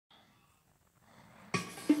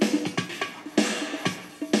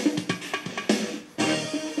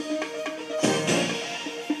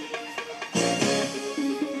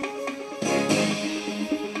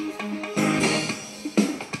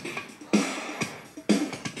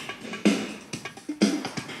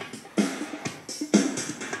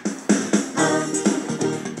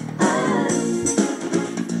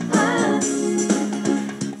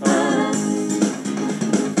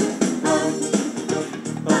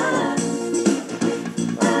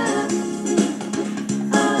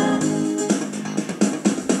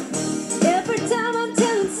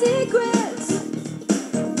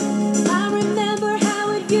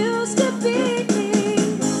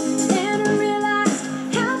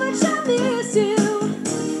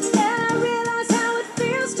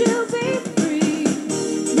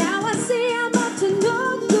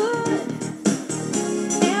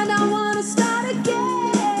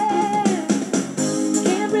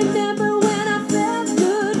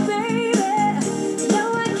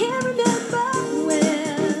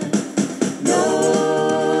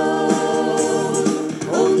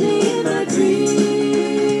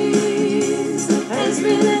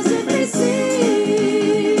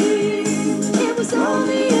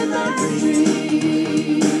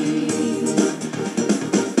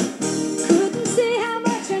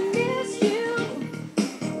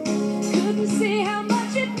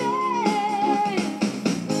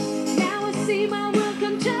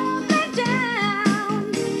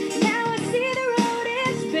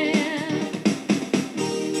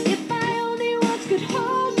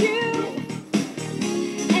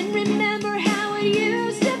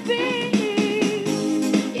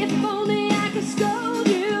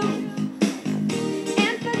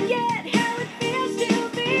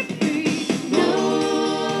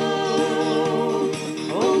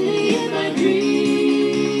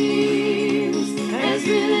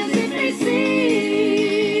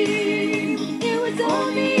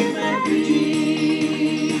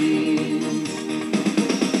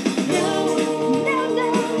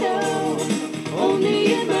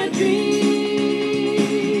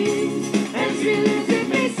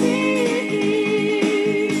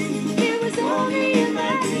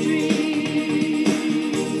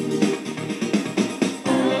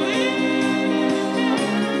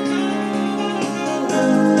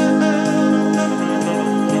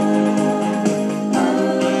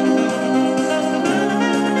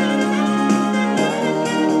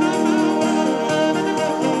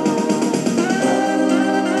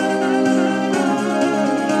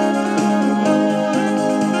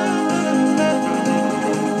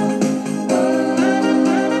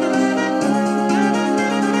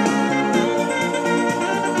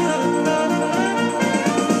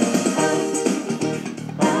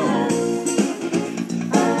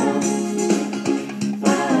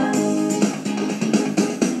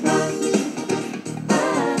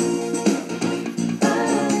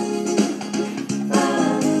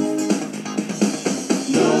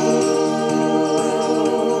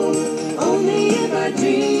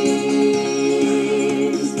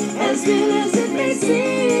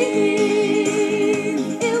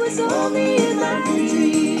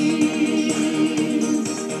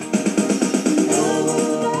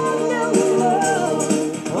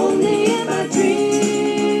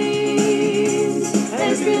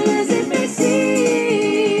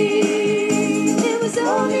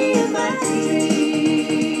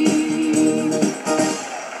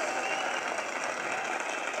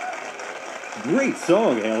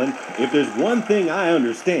If there's one thing I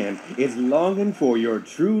understand, it's longing for your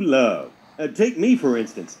true love. Take me, for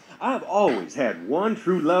instance. I've always had one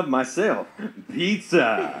true love myself.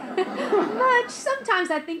 Pizza. Much.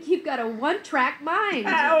 Sometimes I think you've got a one-track mind.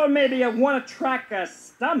 Or maybe a one-track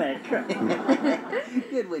stomach.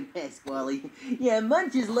 Good one, Pasquale. Yeah,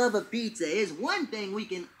 Munch's love of pizza is one thing we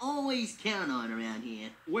can always count on around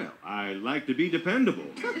here. Well, I like to be dependable.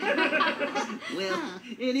 Well,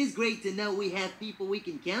 it is great to know we have people we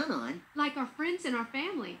can count on. Like our friends and our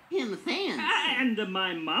family. And the fans. And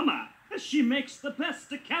my mama. She makes the best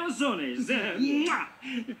calzones. Yeah.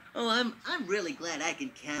 Oh, I'm really glad I can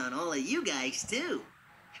count on all of you guys, too.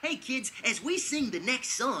 Hey, kids, as we sing the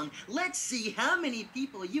next song, let's see how many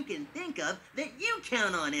people you can think of that you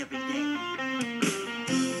count on every day.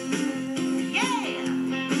 Yeah!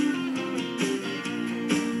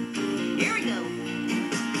 Here we go.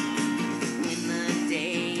 When the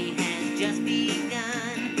day has just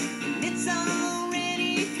begun, and it's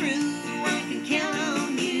already through, I can count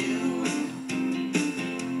on you.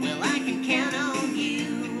 Well, I can count on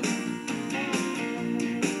you.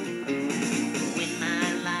 When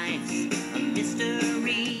my life's a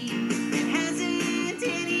mystery that hasn't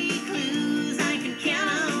any clues, I can count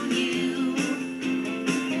on you.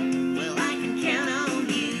 Well, I can count on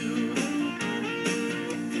you.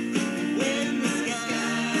 When the sky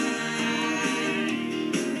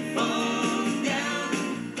falls down,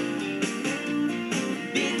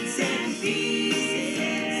 bits and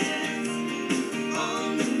pieces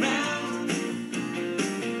on the ground,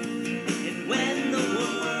 and when the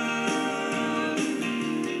world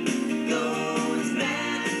goes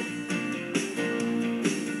mad,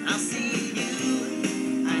 I'll see you,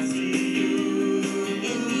 I see you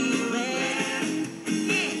anywhere.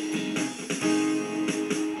 Yeah.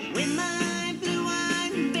 When my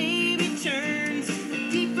blue-eyed baby turns a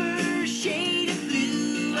deeper shade of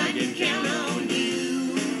blue, I can count on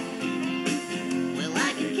you. Well,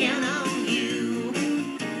 I can count on you.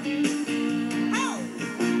 Oh!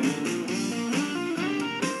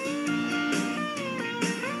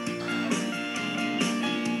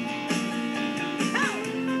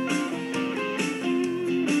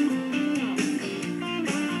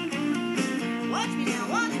 Watch me now,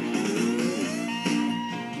 watch me.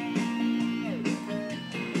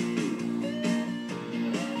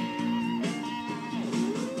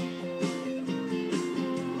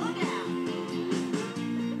 Look out.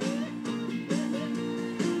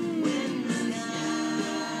 When the sky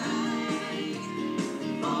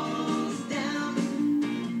falls down,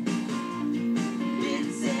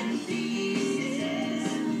 bits and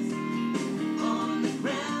pieces on the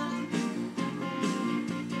ground,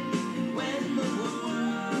 and when the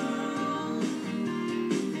world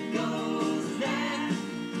goes mad,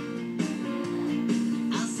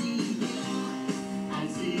 I'll see you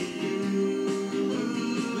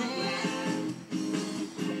anywhere.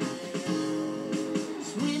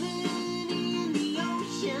 Swimming in the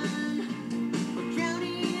ocean or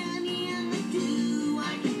drowning in the dew, I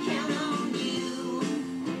can count on you.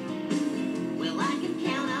 Well, I can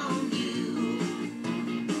count on you.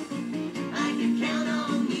 I can count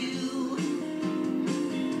on you.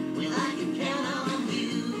 Well, I can count on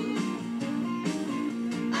you.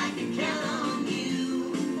 I can count on you.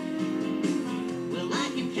 Well, I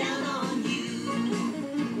can count on you.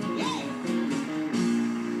 Yeah!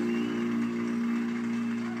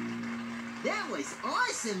 That was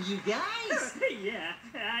awesome, you guys! Yeah,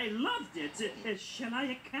 I loved it. Shall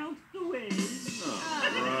I count the ways?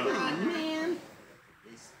 Oh, man.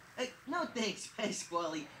 No thanks,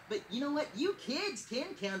 Pasquale. But you know what? You kids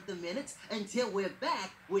can count the minutes until we're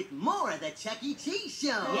back with more of the Chuck E. Cheese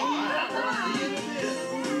Show. Yeah.